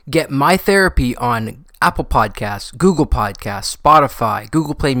Get My Therapy on Apple Podcasts, Google Podcasts, Spotify,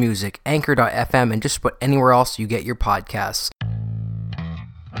 Google Play Music, Anchor.fm, and just about anywhere else you get your podcasts.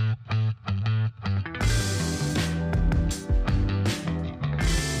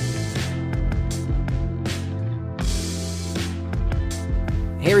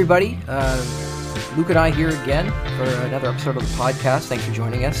 Hey everybody, Luke and I here again for another episode of the podcast. Thanks for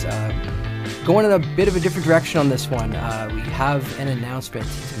joining us. Going in a bit of a different direction on this one. We have an announcement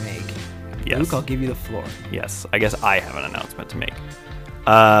to make. Yes. Luke, I'll give you the floor. Yes, I guess I have an announcement to make.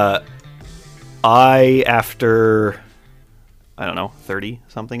 After,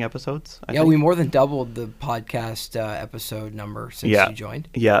 30-something episodes? I think. We more than doubled the podcast episode number since you joined.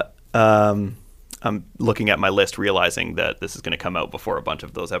 Yeah. I'm looking at my list, realizing that this is going to come out before a bunch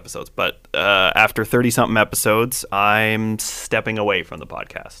of those episodes. But after 30-something episodes, I'm stepping away from the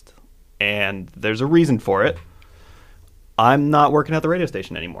podcast. And there's a reason for it. I'm not working at the radio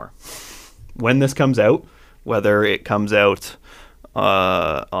station anymore. When this comes out, whether it comes out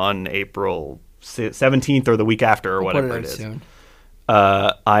on April 17th or the week after or whatever it is, soon.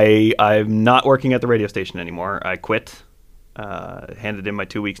 I'm not working at the radio station anymore. I quit, handed in my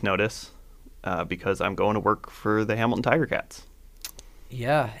 2 weeks notice because I'm going to work for the Hamilton Tiger Cats.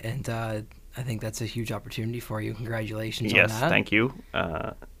 Yeah, and I think that's a huge opportunity for you. Congratulations on that. Yes, thank you.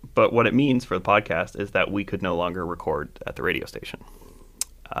 But what it means for the podcast is that we could no longer record at the radio station.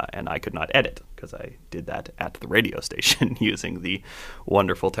 And I could not edit because I did that at the radio station using the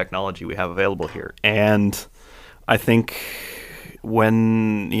wonderful technology we have available here. And I think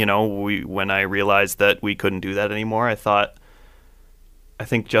when I realized that we couldn't do that anymore, I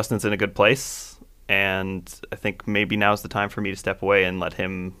think Justin's in a good place. And I think maybe now's the time for me to step away and let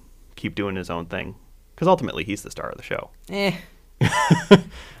him keep doing his own thing. Because ultimately, he's the star of the show.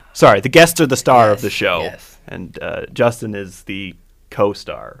 Sorry, the guests are the star of the show. Yes. And Justin is the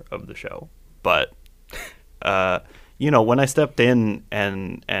co-star of the show. But, when I stepped in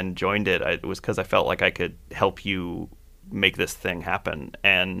and joined it, it was because I felt like I could help you make this thing happen.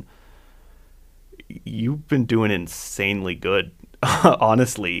 And you've been doing insanely good.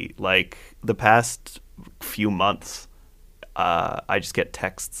 Honestly, like the past few months, I just get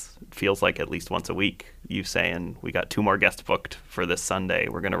texts, it feels like at least once a week, you saying, we got 2 more guests booked for this Sunday,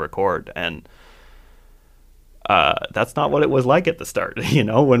 we're going to record. And that's not what it was like at the start.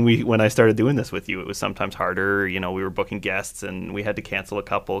 When I started doing this with you, it was sometimes harder. We were booking guests and we had to cancel a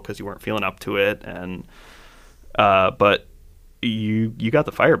couple because you weren't feeling up to it. And but you got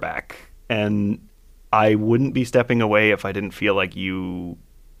the fire back. And I wouldn't be stepping away if I didn't feel like you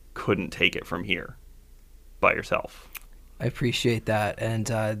couldn't take it from here by yourself. I appreciate that, and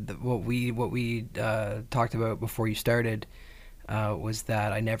what we talked about before you started was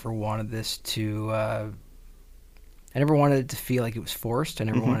that I never wanted this to. I never wanted it to feel like it was forced. I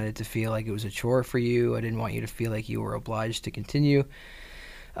never wanted it to feel like it was a chore for you. I didn't want you to feel like you were obliged to continue.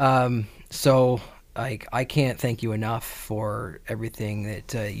 So I can't thank you enough for everything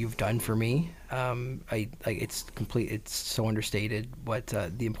that you've done for me. It's so understated what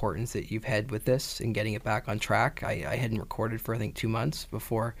the importance that you've had with this and getting it back on track. I hadn't recorded for I think 2 months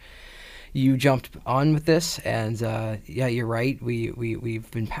before you jumped on with this, and you're right.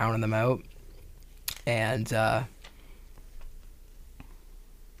 We've been pounding them out, and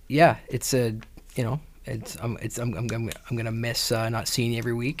it's I'm gonna miss not seeing you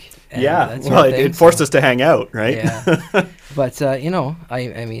every week. It forced us to hang out, right? Yeah, but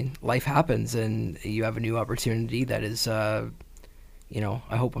I mean, life happens, and you have a new opportunity that is, I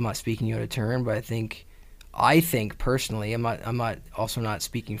hope I'm not speaking you out of turn, but I think personally, I'm not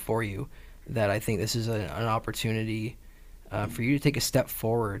speaking for you, that I think this is an opportunity for you to take a step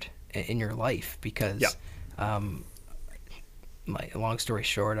forward in your life because. Long story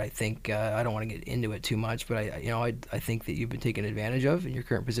short, I think I don't want to get into it too much, but I think that you've been taken advantage of in your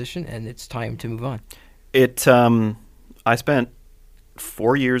current position, and it's time to move on. I spent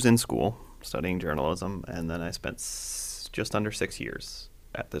 4 years in school studying journalism, and then I spent just under 6 years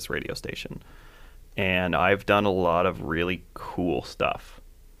at this radio station, and I've done a lot of really cool stuff,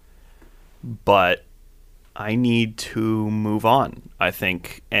 but I need to move on, I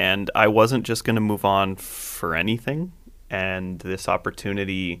think, and I wasn't just going to move on for anything. And this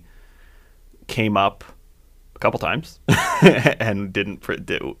opportunity came up a couple times and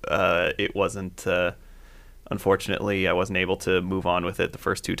it wasn't, unfortunately, I wasn't able to move on with it the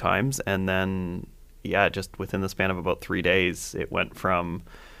first 2 times. And then, just within the span of about 3 days, it went from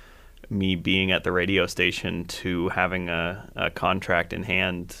me being at the radio station to having a contract in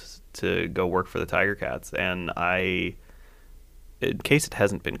hand to go work for the Tiger Cats. And in case it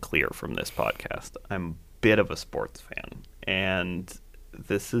hasn't been clear from this podcast, I'm a bit of a sports fan. And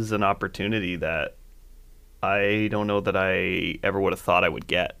this is an opportunity that I don't know that I ever would have thought I would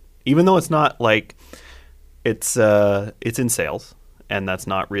get. Even though it's not like it's in sales, and that's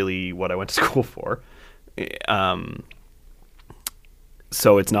not really what I went to school for.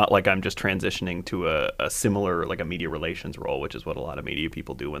 So it's not like I'm just transitioning to a similar, like a media relations role, which is what a lot of media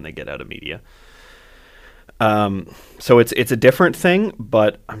people do when they get out of media. So it's a different thing,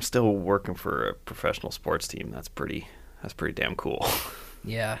 but I'm still working for a professional sports team. That's pretty damn cool.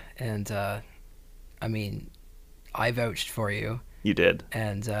 Yeah, and I mean, I vouched for you. You did.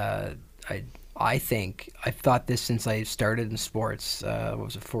 And I think I've thought this since I started in sports. What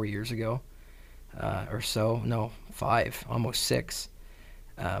was it, 4 years ago, or so? No, 5, almost 6.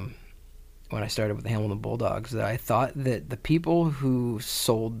 When I started with the Hamilton Bulldogs, that I thought that the people who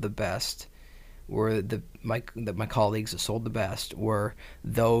sold the best were my colleagues that sold the best were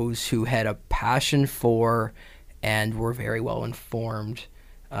those who had a passion for and were very well informed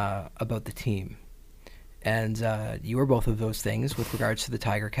about the team. And you are both of those things with regards to the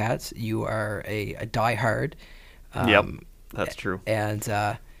Tiger Cats. You are a diehard. Yep, that's true. And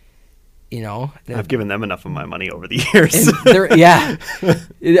I've given them enough of my money over the years. Yeah,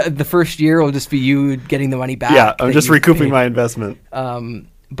 the first year will just be you getting the money back. Yeah, I'm just recouping my investment.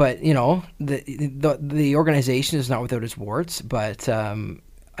 But the organization is not without its warts. But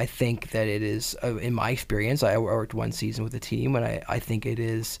I think that it is, in my experience, I worked 1 season with the team, and I think it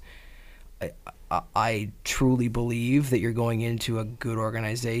is. I truly believe that you're going into a good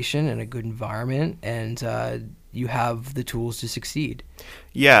organization and a good environment, and you have the tools to succeed.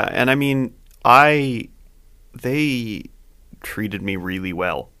 Yeah, and I mean, they treated me really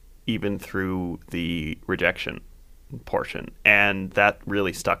well, even through the rejection portion, and that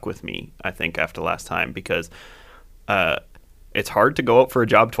really stuck with me, I think, after last time, because it's hard to go out for a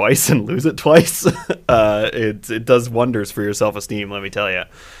job twice and lose it twice. It does wonders for your self-esteem, let me tell you.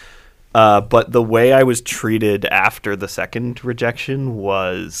 But the way I was treated after the second rejection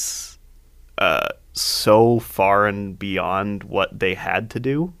was so far and beyond what they had to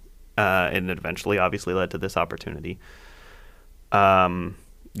do, and it eventually obviously led to this opportunity. I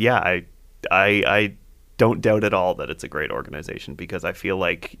don't doubt at all that it's a great organization, because I feel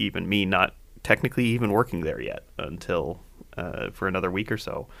like even me, not technically even working there yet until for another week or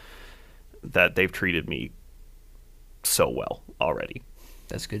so, that they've treated me so well already.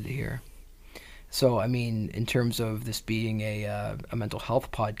 That's good to hear. So, I mean, in terms of this being a mental health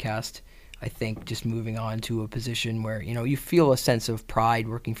podcast, I think just moving on to a position where, you feel a sense of pride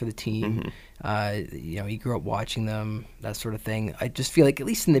working for the team. Mm-hmm. You grew up watching them, that sort of thing. I just feel like, at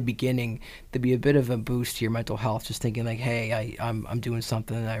least in the beginning, there'd be a bit of a boost to your mental health, just thinking like, hey, I'm doing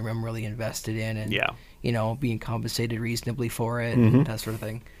something that I'm really invested in, and being compensated reasonably for it, mm-hmm. and that sort of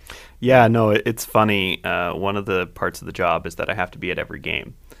thing. Yeah, no, it's funny. One of the parts of the job is that I have to be at every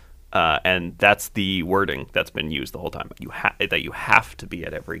game. And that's the wording that's been used the whole time. That you have to be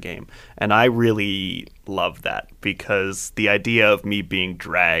at every game. And I really love that, because the idea of me being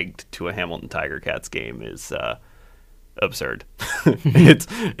dragged to a Hamilton Tiger Cats game is absurd.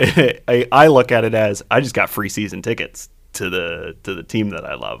 I look at it as I just got free season tickets to the team that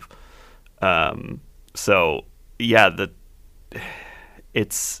I love. So yeah,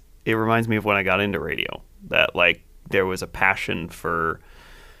 it reminds me of when I got into radio, that like there was a passion for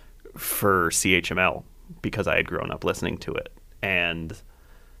CHML because I had grown up listening to it, and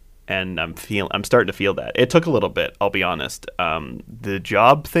I'm starting to feel that. It took a little bit, I'll be honest. The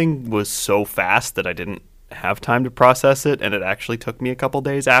job thing was so fast that I didn't have time to process it, and it actually took me a couple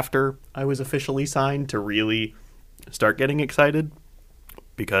days after I was officially signed to really start getting excited,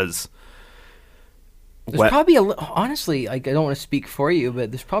 because there's probably honestly, like, I don't want to speak for you,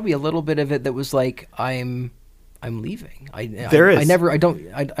 but there's probably a little bit of it that was like, I'm leaving.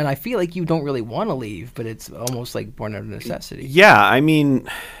 And I feel like you don't really want to leave, but it's almost like born out of necessity. Yeah, I mean,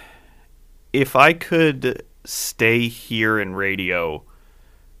 if I could stay here in radio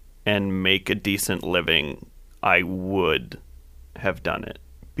and make a decent living, I would have done it,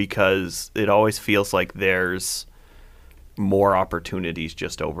 because it always feels like there's more opportunities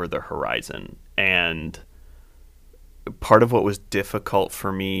just over the horizon. And part of what was difficult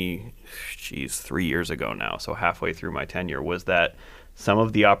for me, 3 years ago now, so halfway through my tenure, was that some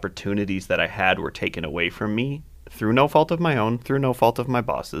of the opportunities that I had were taken away from me through no fault of my own, through no fault of my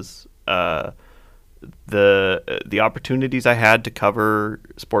bosses. The opportunities I had to cover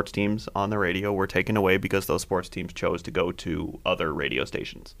sports teams on the radio were taken away because those sports teams chose to go to other radio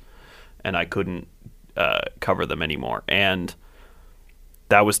stations, and I couldn't cover them anymore. And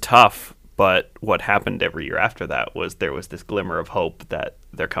that was tough. But what happened every year after that was there was this glimmer of hope that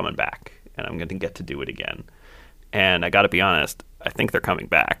they're coming back and I'm going to get to do it again. And I got to be honest, I think they're coming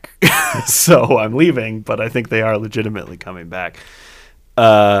back. So I'm leaving, but I think they are legitimately coming back.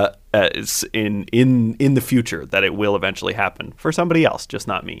 It's in the future that it will eventually happen for somebody else, just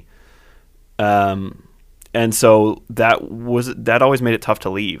not me. And so that always made it tough to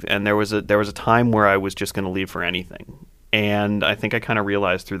leave. And there was a time where I was just going to leave for anything. And I think I kind of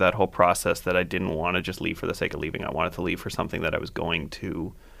realized through that whole process that I didn't want to just leave for the sake of leaving. I wanted to leave for something that I was going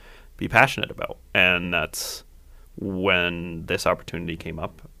to be passionate about. And that's when this opportunity came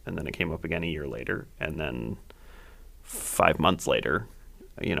up. And then it came up again a year later. And then 5 months later,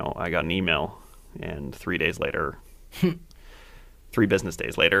 I got an email. And 3 days later, 3 business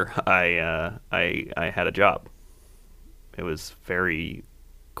days later, I had a job. It was very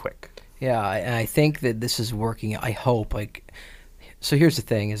quick. Yeah, and I think that this is working. I hope. So here's the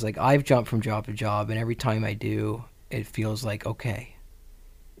thing: is I've jumped from job to job, and every time I do, it feels like, okay,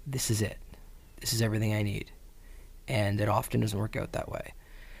 this is it. This is everything I need, and it often doesn't work out that way.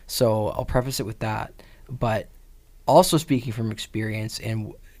 So I'll preface it with that, but also speaking from experience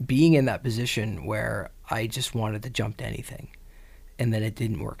and being in that position where I just wanted to jump to anything. And then it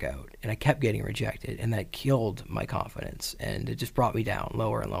didn't work out, and I kept getting rejected, and that killed my confidence, and it just brought me down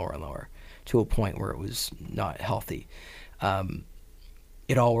lower and lower and lower to a point where it was not healthy.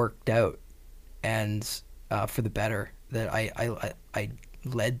 It all worked out, and for the better. That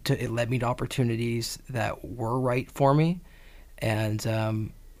it led me to opportunities that were right for me, and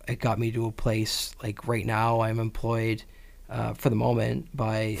it got me to a place like right now. I'm employed for the moment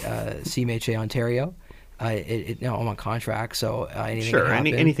by CMHA Ontario. I'm on contract, so anything sure, can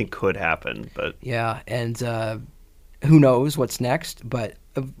happen. Anything could happen, but yeah, and who knows what's next? But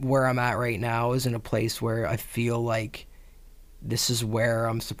where I'm at right now is in a place where I feel like this is where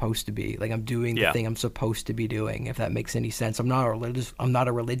I'm supposed to be. Like I'm doing the thing I'm supposed to be doing. If that makes any sense, I'm not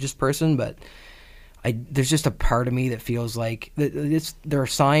a religious person, but there's just a part of me that feels like there are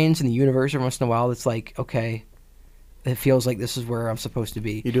signs in the universe every once in a while. That's like, okay. It feels like this is where I'm supposed to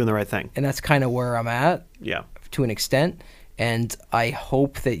be. You're doing the right thing. And that's kind of where I'm at. Yeah. To an extent. And I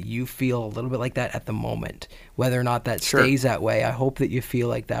hope that you feel a little bit like that at the moment. Whether or not that stays that way, I hope that you feel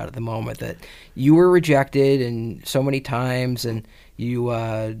like that at the moment. That you were rejected and so many times, and you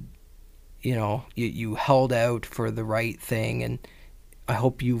held out for the right thing. And I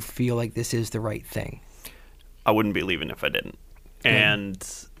hope you feel like this is the right thing. I wouldn't be leaving if I didn't. And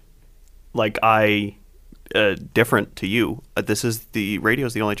different to you, radio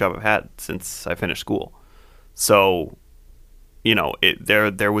is the only job I've had since I finished school. So,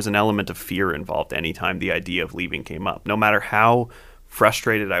 there was an element of fear involved anytime the idea of leaving came up. No matter how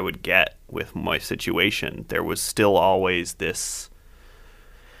frustrated I would get with my situation, there was still always this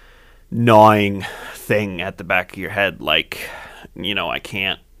gnawing thing at the back of your head, like, I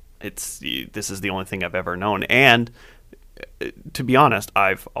can't. This is the only thing I've ever known. And to be honest,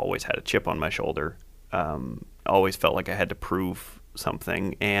 I've always had a chip on my shoulder. Always felt like I had to prove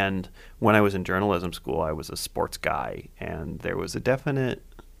something. And when I was in journalism school, I was a sports guy, and there was a definite,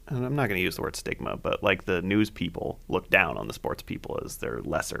 and I'm not going to use the word stigma, but like the news people look down on the sports people as they're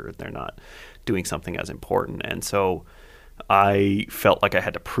lesser. They're not doing something as important. And so I felt like I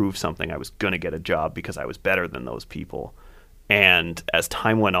had to prove something. I was going to get a job because I was better than those people. And as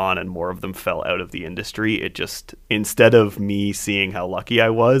time went on and more of them fell out of the industry, it just, instead of me seeing how lucky I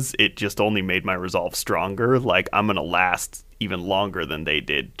was, it just only made my resolve stronger. Like, I'm going to last even longer than they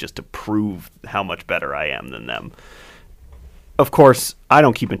did just to prove how much better I am than them. Of course, I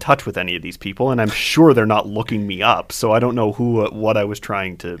don't keep in touch with any of these people, and I'm sure they're not looking me up, so I don't know what I was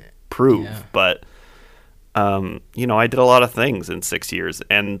trying to prove. Yeah. But I did a lot of things in 6 years,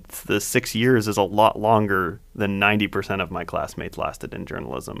 and the 6 years is a lot longer than 90% of my classmates lasted in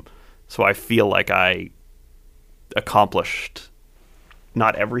journalism. So I feel like I accomplished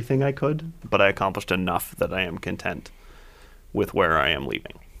not everything I could, but I accomplished enough that I am content with where I am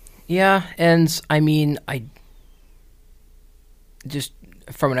leaving. Yeah, and I mean, I just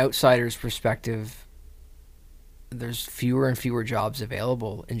from an outsider's perspective, there's fewer and fewer jobs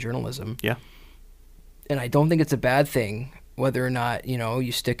available in journalism. Yeah. And I don't think it's a bad thing, whether or not,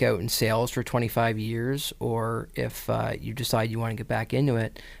 you stick out in sales for 25 years or if you decide you want to get back into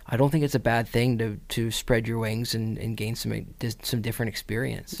it. I don't think it's a bad thing to spread your wings and gain some different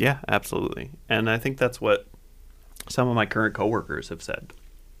experience. Yeah, absolutely. And I think that's what some of my current coworkers have said.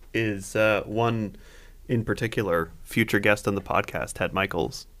 Is one in particular, future guest on the podcast, Ted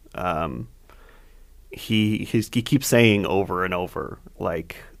Michaels. He keeps saying over and over,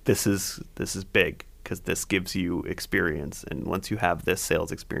 like, this is big. Because this gives you experience, and once you have this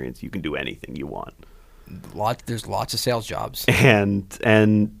sales experience, you can do anything you want. There's lots of sales jobs, and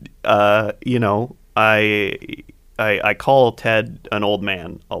I I call Ted an old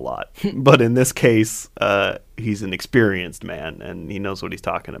man a lot, but in this case, he's an experienced man and he knows what he's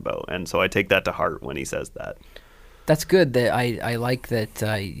talking about. And so I take that to heart when he says that. That's good. That I like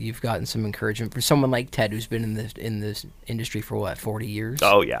that you've gotten some encouragement for someone like Ted, who's been in this industry for what, 40 years?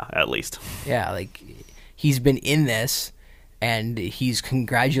 Oh yeah, at least. Yeah, like he's been in this, and he's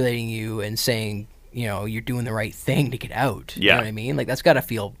congratulating you and saying, you know, you're doing the right thing to get out. You know what I mean? Like, that's got to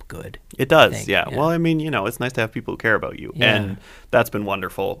feel good. It does, yeah. Well, I mean, you know, it's nice to have people who care about you. Yeah. And that's been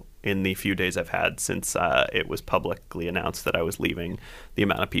wonderful in the few days I've had since it was publicly announced that I was leaving. The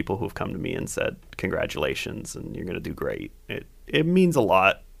amount of people who have come to me and said, congratulations, and you're going to do great. It means a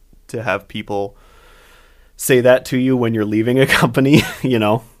lot to have people say that to you when you're leaving a company, you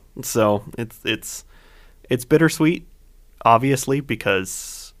know? So it's bittersweet, obviously,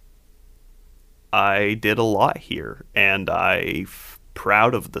 because I did a lot here, and I'm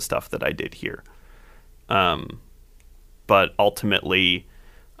proud of the stuff that I did here. But ultimately,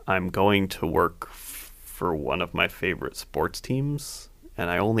 I'm going to work for one of my favorite sports teams, and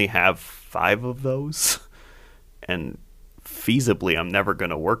I only have 5 of those. And feasibly, I'm never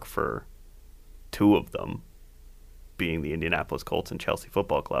going to work for 2 of them, being the Indianapolis Colts and Chelsea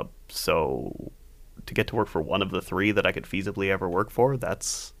Football Club. So to get to work for one of the 3 that I could feasibly ever work for,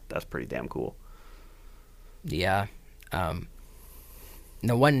 that's pretty damn cool. Yeah.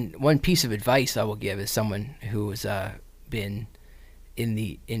 Now, one piece of advice I will give is someone who has been in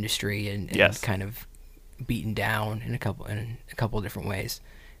the industry and kind of beaten down in a couple of different ways,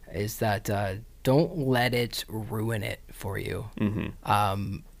 is that don't let it ruin it for you.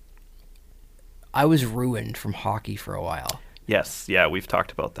 Mm-hmm. I was ruined from hockey for a while. Yes, yeah, we've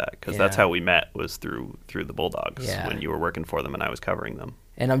talked about that because that's how we met, was through the Bulldogs when you were working for them and I was covering them.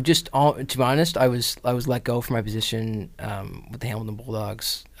 And I'm just, to be honest, I was let go from my position with the Hamilton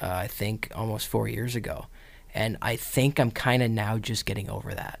Bulldogs, I think almost 4 years ago. And I think I'm kind of now just getting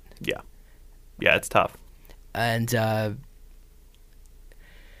over that. Yeah. Yeah, it's tough. And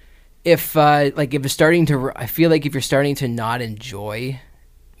if it's starting to, I feel like if you're starting to not enjoy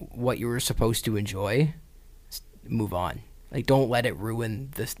what you were supposed to enjoy, move on. Like, don't let it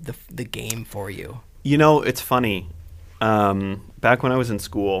ruin the game for you. You know, it's funny. Back when I was in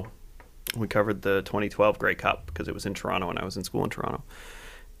school, we covered the 2012 Grey Cup because it was in Toronto and I was in school in Toronto.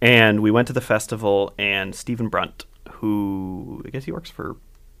 And we went to the festival, and Stephen Brunt, who I guess he works for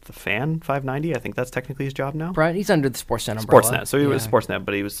the Fan 590, I think that's technically his job now. Brunt, he's under the Sportsnet umbrella. Sportsnet, so he was Sportsnet,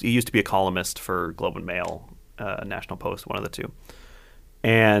 but he used to be a columnist for Globe and Mail, National Post, one of the two.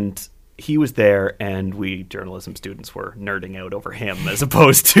 And he was there, and we journalism students were nerding out over him as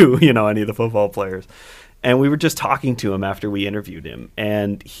opposed to, you know, any of the football players. And we were just talking to him after we interviewed him,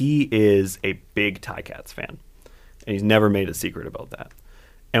 and he is a big Ticats fan, and he's never made a secret about that.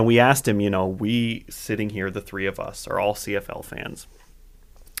 And we asked him, you know, we sitting here, the 3 of us, are all CFL fans,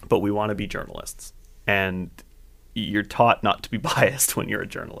 but we want to be journalists. And you're taught not to be biased when you're a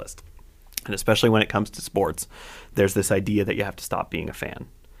journalist. And especially when it comes to sports, there's this idea that you have to stop being a fan.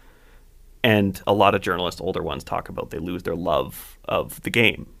 And a lot of journalists, older ones, talk about they lose their love of the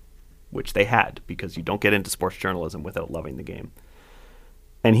game, which they had, because you don't get into sports journalism without loving the game.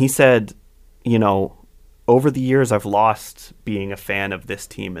 And he said, you know, over the years I've lost being a fan of this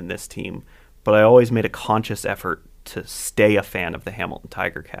team and this team, but I always made a conscious effort to stay a fan of the Hamilton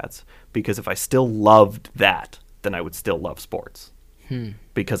Tiger Cats, because if I still loved that, then I would still love sports.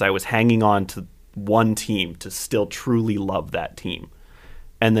 Because I was hanging on to one team to still truly love that team.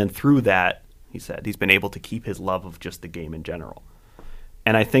 And then through that, he said, he's been able to keep his love of just the game in general.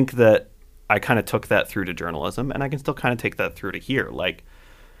 And I think that I kind of took that through to journalism, and I can still kind of take that through to here. Like,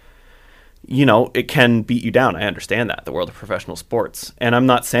 you know, it can beat you down. I understand that, the world of professional sports. And I'm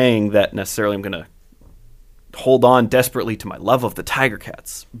not saying that necessarily I'm going to hold on desperately to my love of the Tiger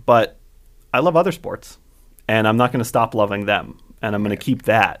Cats, but I love other sports, and I'm not going to stop loving them. And I'm going to keep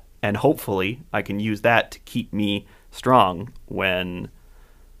that. And hopefully I can use that to keep me strong when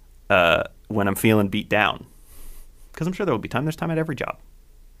I'm feeling beat down. Because I'm sure there will be time. There's time at every job.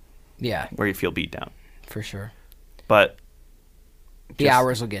 Yeah. Where you feel beat down. For sure. But the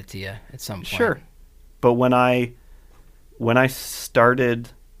hours will get to you at some point. Sure. But when I started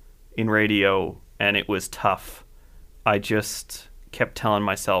in radio and it was tough, I just kept telling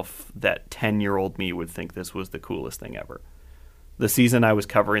myself that 10-year-old me would think this was the coolest thing ever. The season I was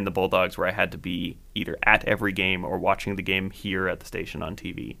covering the Bulldogs, where I had to be either at every game or watching the game here at the station on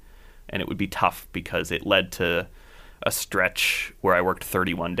TV. And it would be tough because it led to a stretch where I worked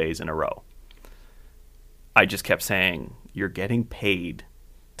 31 days in a row. I just kept saying, you're getting paid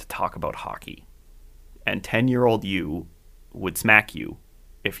to talk about hockey. And 10-year-old you would smack you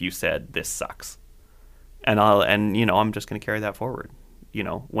if you said, this sucks. and I'm just going to carry that forward.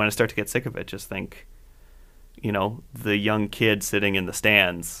 When I start to get sick of it, just think, the young kid sitting in the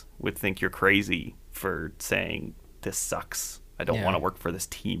stands would think you're crazy for saying this sucks. I don't want to work for this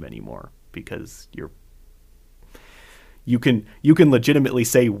team anymore, because you can legitimately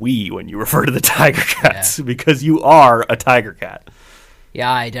say we when you refer to the Tiger Cats, because you are a Tiger Cat. Yeah,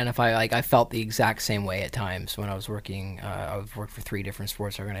 I identify, I felt the exact same way at times when I was working. I've worked for 3 different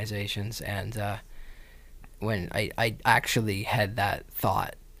sports organizations, and when I actually had that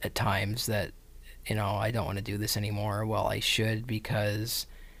thought at times that, I don't want to do this anymore. Well, I should, because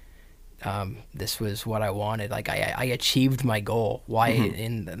this was what I wanted. I achieved my goal. Why?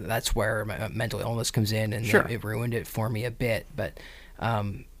 And that's where my mental illness comes in, and it ruined it for me a bit. But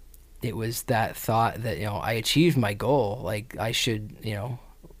it was that thought that, I achieved my goal. I should,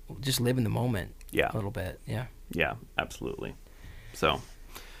 just live in the moment a little bit. Yeah. Yeah, absolutely. So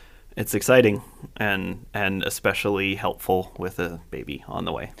it's exciting and especially helpful with a baby on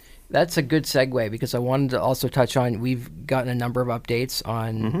the way. That's a good segue, because I wanted to also touch on, we've gotten a number of updates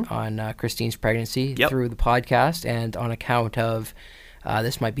on Christine's pregnancy through the podcast, and on account of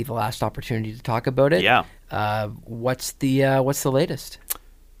this might be the last opportunity to talk about it. Yeah. What's the latest?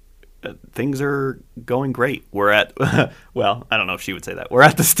 Things are going great. We're at, well, I don't know if she would say that. We're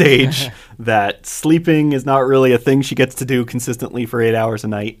at the stage that sleeping is not really a thing she gets to do consistently for 8 hours a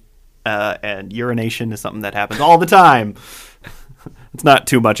night, and urination is something that happens all the time. It's not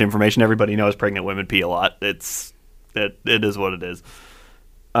too much information. Everybody knows pregnant women pee a lot. It is what it is.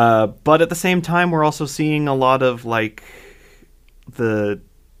 But at the same time, we're also seeing a lot of the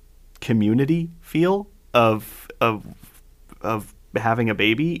community feel of having a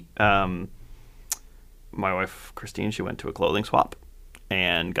baby. My wife Christine, she went to a clothing swap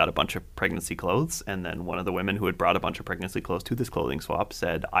and got a bunch of pregnancy clothes, and then one of the women who had brought a bunch of pregnancy clothes to this clothing swap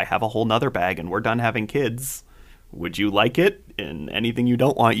said, "I have a whole nother bag and we're done having kids. Would you like it? And anything you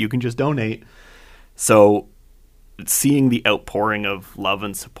don't want, you can just donate." So seeing the outpouring of love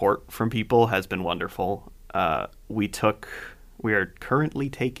and support from people has been wonderful. We are currently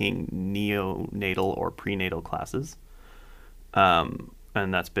taking neonatal or prenatal classes. And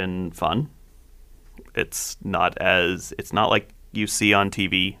that's been fun. It's not like you see on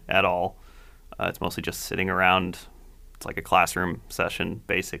TV at all. It's mostly just sitting around. It's like a classroom session,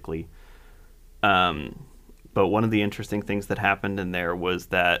 basically. But one of the interesting things that happened in there was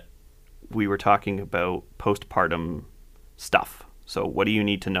that we were talking about postpartum stuff. So what do you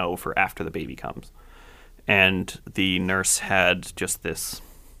need to know for after the baby comes? And the nurse had just this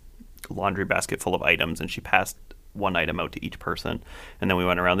laundry basket full of items, and she passed one item out to each person. And then we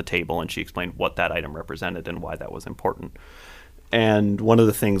went around the table and she explained what that item represented and why that was important. And one of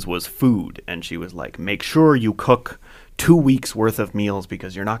the things was food. And she was like, make sure you cook 2 weeks worth of meals,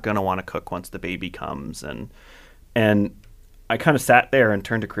 because you're not going to want to cook once the baby comes. And I kind of sat there and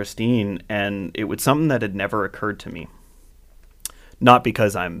turned to Christine, and it was something that had never occurred to me. Not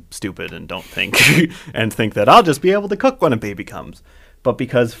because I'm stupid and don't think and think that I'll just be able to cook when a baby comes, but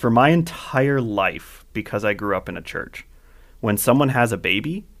because for my entire life, because I grew up in a church, when someone has a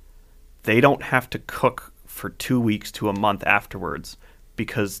baby, they don't have to cook for 2 weeks to a month afterwards,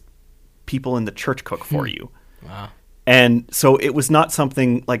 because people in the church cook for you. Wow. And so it was not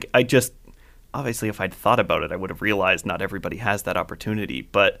something obviously if I'd thought about it, I would have realized not everybody has that opportunity,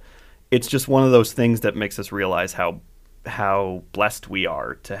 but it's just one of those things that makes us realize how blessed we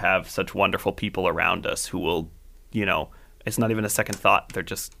are to have such wonderful people around us who will, it's not even a second thought. They're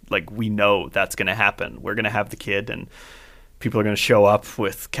just we know that's going to happen. We're going to have the kid, and people are going to show up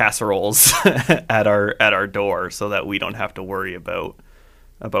with casseroles at our door, so that we don't have to worry about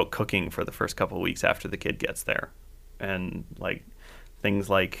cooking for the first couple of weeks after the kid gets there. And things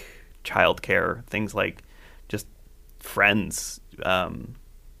like childcare, things like just friends. We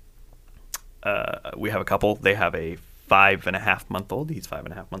have a couple. They have a 5.5-month-old. He's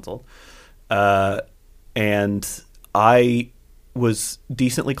 5.5 months old. And I was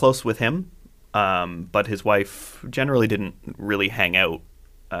decently close with him, but his wife generally didn't really hang out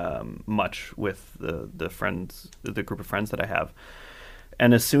much with the group of friends that I have.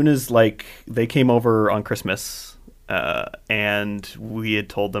 And as soon as they came over on Christmas, and we had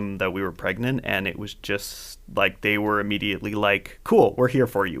told them that we were pregnant, and it was just they were immediately cool, we're here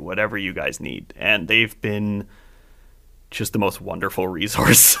for you, whatever you guys need. And they've been just the most wonderful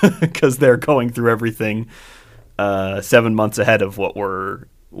resource, because they're going through everything 7 months ahead of what we're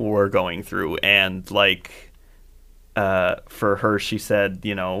going through. And for her, she said,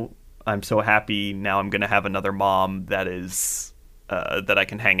 I'm so happy now I'm going to have another mom that is that I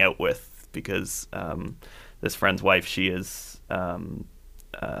can hang out with, because this friend's wife, she is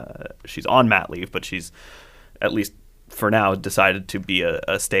she's on mat leave, but she's at least for now decided to be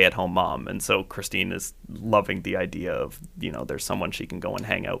a stay-at-home mom, and so Christine is loving the idea of, there's someone she can go and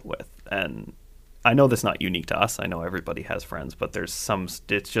hang out with. And I know that's not unique to us. I know everybody has friends, but it's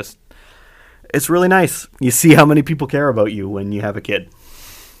really nice. You see how many people care about you when you have a kid.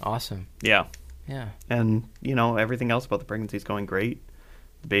 Awesome. Yeah. Yeah. And, everything else about the pregnancy is going great.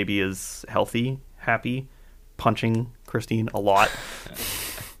 The baby is healthy, happy, punching Christine a lot.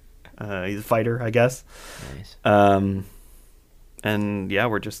 He's a fighter, I guess. Nice. And yeah,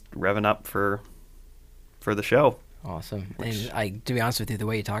 we're just revving up for the show. Awesome. And to be honest with you, the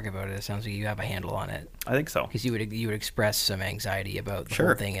way you talk about it, it sounds like you have a handle on it. I think so. Because you would express some anxiety about the Sure.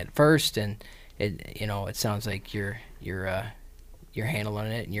 whole thing at first, and it sounds like you're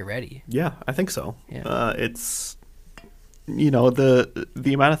handling it and you're ready. Yeah, I think so. Yeah. It's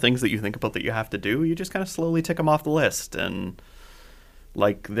the amount of things that you think about that you have to do, you just kind of slowly tick them off the list. And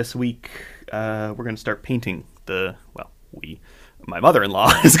like this week, we're going to start painting my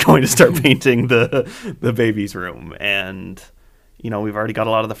mother-in-law is going to start painting the baby's room, and we've already got a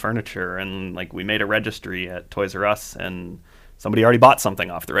lot of the furniture, and like we made a registry at Toys R Us, and somebody already bought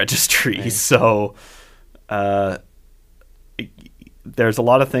something off the registry. Right. So there's a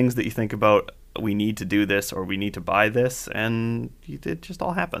lot of things that you think about. We need to do this, or we need to buy this, and it just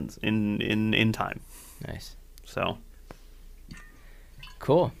all happens in time. Nice. So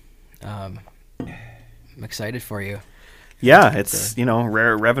cool. I'm excited for you. Yeah, it's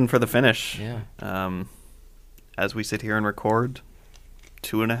revving for the finish. Yeah. As we sit here and record,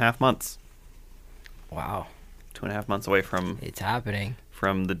 2.5 months. Wow. 2.5 months away from it's happening.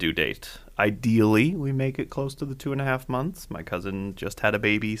 From the due date. Ideally, we make it close to the 2.5 months. My cousin just had a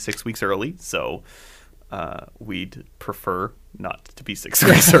baby 6 weeks early, so we'd prefer not to be 6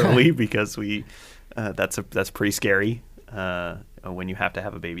 weeks early because that's pretty scary when you have to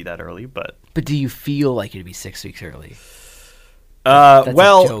have a baby that early. But do you feel like it'd be 6 weeks early?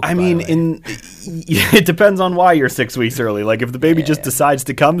 Well, I mean, it depends on why you're 6 weeks early. Like if the baby just decides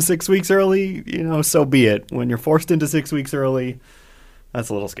to come 6 weeks early, so be it. When you're forced into 6 weeks early, that's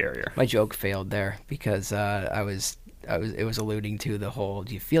a little scarier. My joke failed there because it was alluding to the whole,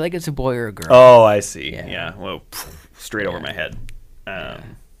 do you feel like it's a boy or a girl? Oh, I see. Yeah. Well, straight over my head.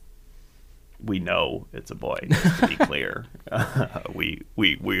 We know it's a boy, just to be clear.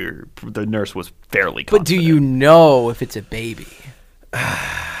 The nurse was fairly confident. But do you know if it's a baby?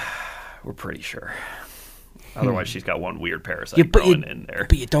 We're pretty sure. Otherwise, she's got one weird parasite growing in there.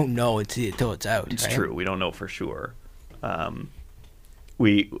 But you don't know until it's out. It's right? true. We don't know for sure.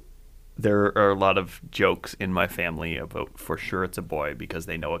 There are a lot of jokes in my family about for sure it's a boy because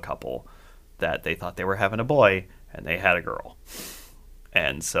they know a couple that they thought they were having a boy and they had a girl.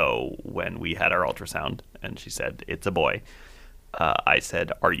 And so when we had our ultrasound and she said, it's a boy, I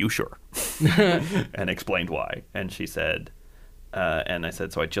said, are you sure? And explained why. And she said, and I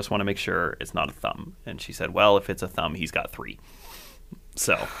said, so I just want to make sure it's not a thumb. And she said, well, if it's a thumb, he's got 3.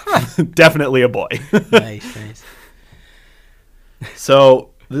 So definitely a boy. Nice.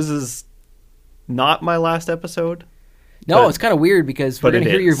 So this is not my last episode. No, it's kind of weird because we're going to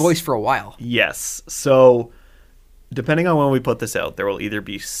hear your voice for a while. Yes. So depending on when we put this out, there will either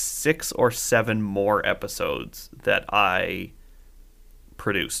be 6 or 7 more episodes that I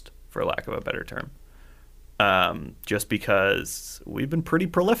produced, for lack of a better term. Just because we've been pretty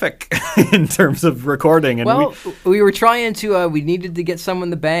prolific in terms of recording. And we were trying to, we needed to get some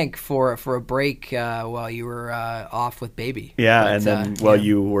in the bank for a break while you were off with baby. Yeah, but, and then while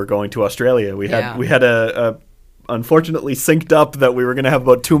you were going to Australia, we had a unfortunately synced up that we were going to have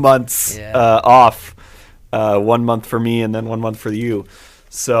about 2 months off. 1 month for me and then 1 month for you.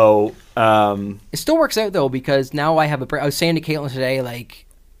 So it still works out though because now I have a break. I was saying to Caitlin today, like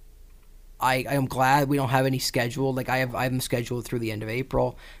I am glad we don't have any scheduled. Like I'm scheduled through the end of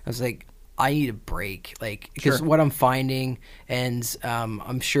April. I was like, I need a break, like because what I'm finding, and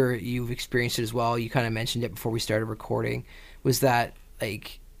I'm sure you've experienced it as well. You kind of mentioned it before we started recording, was that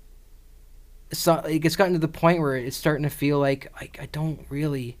like it's gotten to the point where it's starting to feel like I don't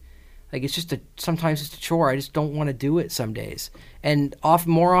really. Like it's just sometimes it's a chore. I just don't want to do it some days. And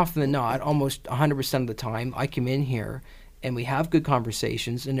more often than not, almost 100% of the time, I come in here and we have good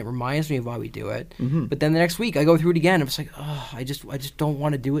conversations, and it reminds me of why we do it. Mm-hmm. But then the next week, I go through it again, and it's like, oh, I just don't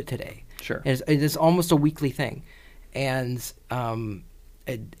want to do it today. Sure, and it's almost a weekly thing, and I'm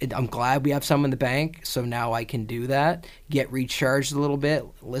glad we have some in the bank, so now I can do that, get recharged a little bit,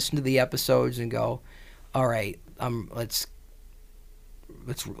 listen to the episodes, and go, all right, let's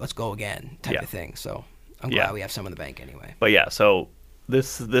go again type of thing. So I'm glad we have some in the bank anyway. But yeah, so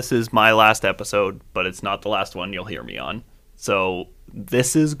this is my last episode, but it's not the last one you'll hear me on. So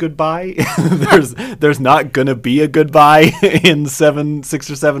this is goodbye. there's not gonna be a goodbye in 6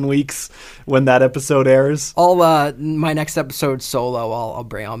 or 7 weeks when that episode airs. I'll my next episode solo.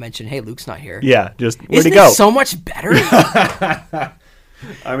 I'll mention. Hey, Luke's not here. Yeah, just where'd Isn't he go? it so much better?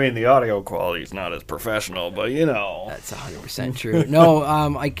 I mean, the audio quality is not as professional, but you know. That's 100% true. No,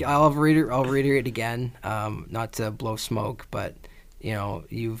 I'll reiterate again. Not to blow smoke, but you know,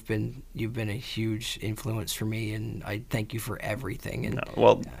 you've been a huge influence for me, and I thank you for everything. And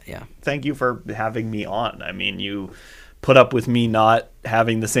yeah, thank you for having me on. I mean, you put up with me not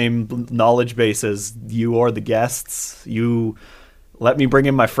having the same knowledge base as you or the guests. You let me bring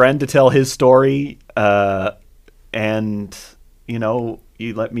in my friend to tell his story, and you know,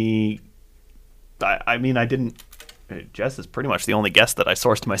 you let me. I mean, I didn't. Jess is pretty much the only guest that I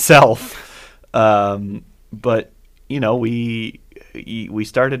sourced myself, but you know, we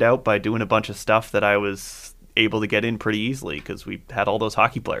started out by doing a bunch of stuff that I was able to get in pretty easily because we had all those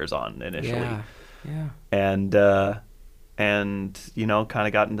hockey players on initially. Yeah. And you know, kind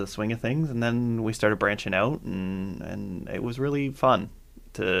of got into the swing of things, and then we started branching out, and it was really fun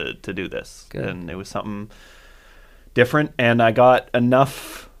to do this. Good. And it was something different, and I got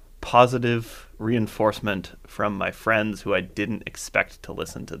enough positive reinforcement from my friends who I didn't expect to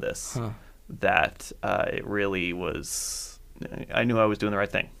listen to this that it really was. I knew I was doing the right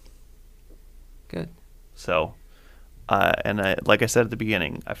thing. Good. So, like I said at the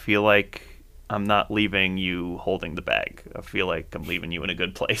beginning, I feel like I'm not leaving you holding the bag. I feel like I'm leaving you in a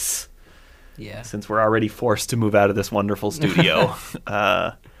good place. Yeah. Since we're already forced to move out of this wonderful studio.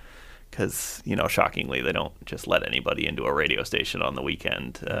 Because, you know, shockingly, they don't just let anybody into a radio station on the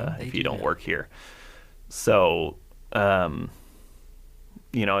weekend if you don't work here. So,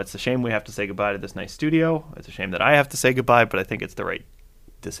 you know, it's a shame we have to say goodbye to this nice studio. It's a shame that I have to say goodbye, but I think it's the right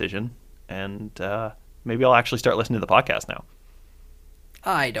decision. And maybe I'll actually start listening to the podcast now.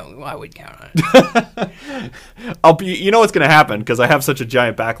 I would count on it. You know what's going to happen because I have such a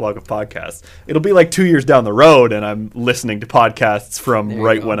giant backlog of podcasts. It'll be like 2 years down the road, and I'm listening to podcasts from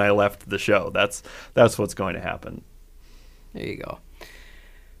right when I left the show. That's what's going to happen. There you go.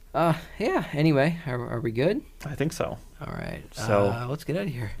 Yeah. Anyway, are we good? I think so. All right. So let's get out of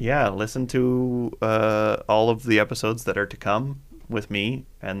here. Yeah, listen to all of the episodes that are to come with me,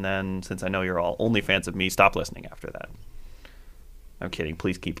 and then since I know you're all only fans of me, stop listening after that. I'm kidding.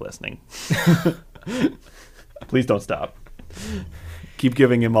 Please keep listening. Please don't stop. Keep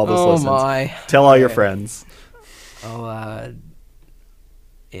giving him all those listens. Oh my! Tell all your friends. Oh,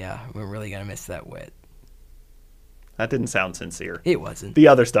 yeah, we're really gonna miss that wit. That didn't sound sincere. It wasn't. The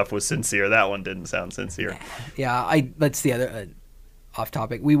other stuff was sincere. That one didn't sound sincere. Yeah, that's the other off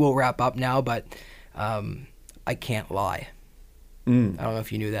topic. We will wrap up now, but I can't lie. I don't know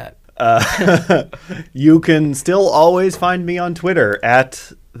if you knew that. You can still always find me on Twitter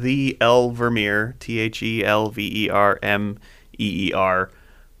at the Elvermeer, TheLvermeer.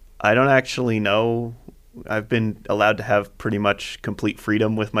 I don't actually know. I've been allowed to have pretty much complete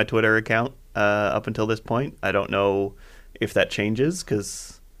freedom with my Twitter account up until this point. I don't know if that changes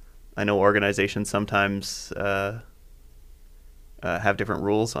because I know organizations sometimes have different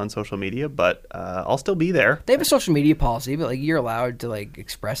rules on social media, but I'll still be there. They have a social media policy, but like you're allowed to like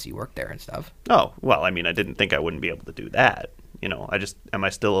express you work there and stuff. Oh, well, I mean, I didn't think I wouldn't be able to do that. You know, am I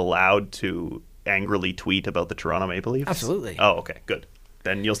still allowed to angrily tweet about the Toronto Maple Leafs? Absolutely. Oh, okay, good.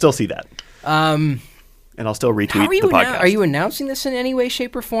 Then you'll still see that. And I'll still retweet the podcast. Are you announcing this in any way,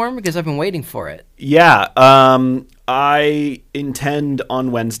 shape, or form? Because I've been waiting for it. Yeah. I intend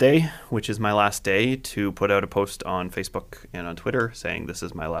on Wednesday, which is my last day, to put out a post on Facebook and on Twitter saying this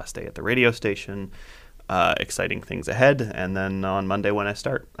is my last day at the radio station. Exciting things ahead. And then on Monday when I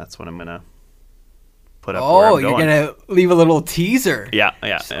start, that's when I'm going to put up where I'm going. You're going to leave a little teaser. Yeah.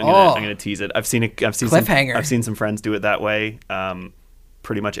 I'm going to tease it. I've seen cliffhanger. I've seen some friends do it that way.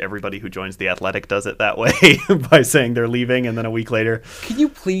 Pretty much everybody who joins The Athletic does it that way by saying they're leaving and then a week later. Can you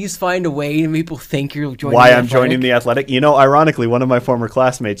please find a way to people think you're joining why I'm joining The Athletic? You know, ironically, one of my former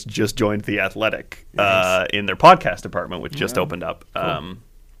classmates just joined The Athletic in their podcast department, which just opened up. Cool.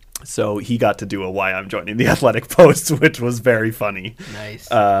 So he got to do a why I'm joining The Athletic post, which was very funny. Nice.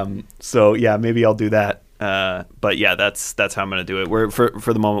 So yeah, maybe I'll do that. But yeah, that's how I'm going to do it.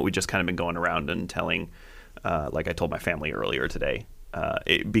 For the moment, we've just kind of been going around and telling, like I told my family earlier today,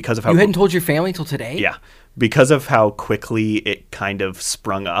 because of how you hadn't told your family till today. Yeah, because of how quickly it kind of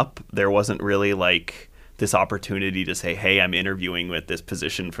sprung up. There wasn't really like this opportunity to say, "Hey, I'm interviewing with this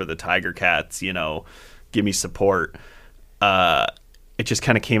position for the Tiger Cats. You know, give me support." It just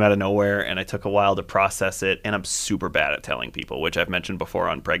kind of came out of nowhere, and I took a while to process it. And I'm super bad at telling people, which I've mentioned before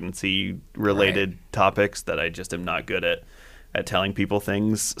on pregnancy-related topics that I just am not good at. at telling people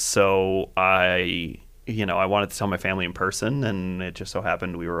things. So I wanted to tell my family in person, and it just so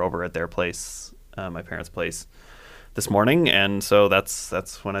happened we were over at their place, my parents' place, this morning, and so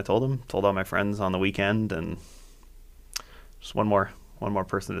that's when I told them. Told all my friends on the weekend, and just one more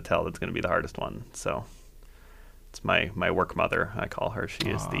person to tell. That's going to be the hardest one. So it's my work mother, I call her. She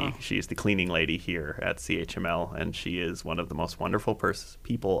is the cleaning lady here at CHML, and she is one of the most wonderful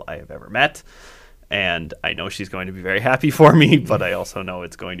people I have ever met. And I know she's going to be very happy for me, but I also know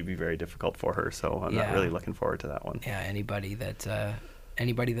it's going to be very difficult for her. So I'm not really looking forward to that one. Yeah, anybody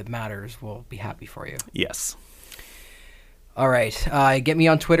that matters will be happy for you. Yes. All right. Get me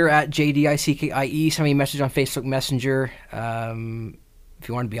on Twitter at JDICKIE. Send me a message on Facebook Messenger. If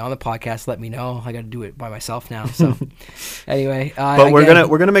you want to be on the podcast, let me know. I got to do it by myself now. So anyway, but we're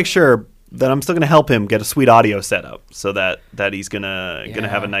gonna make sure that I'm still gonna help him get a sweet audio setup so that he's gonna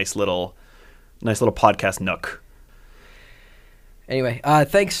have a nice little podcast nook. Anyway,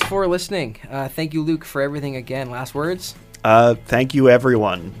 thanks for listening. Thank you, Luke, for everything again. Last words? Thank you,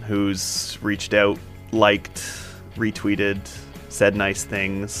 everyone who's reached out, liked, retweeted, said nice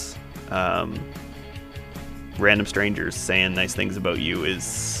things. Random strangers saying nice things about you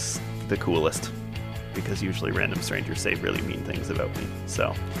is the coolest, because usually random strangers say really mean things about me.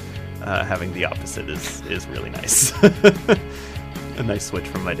 So having the opposite is really nice. A nice switch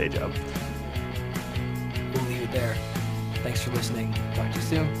from my day job. We'll leave it there. Thanks for listening. Talk to you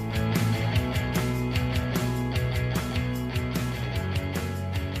soon.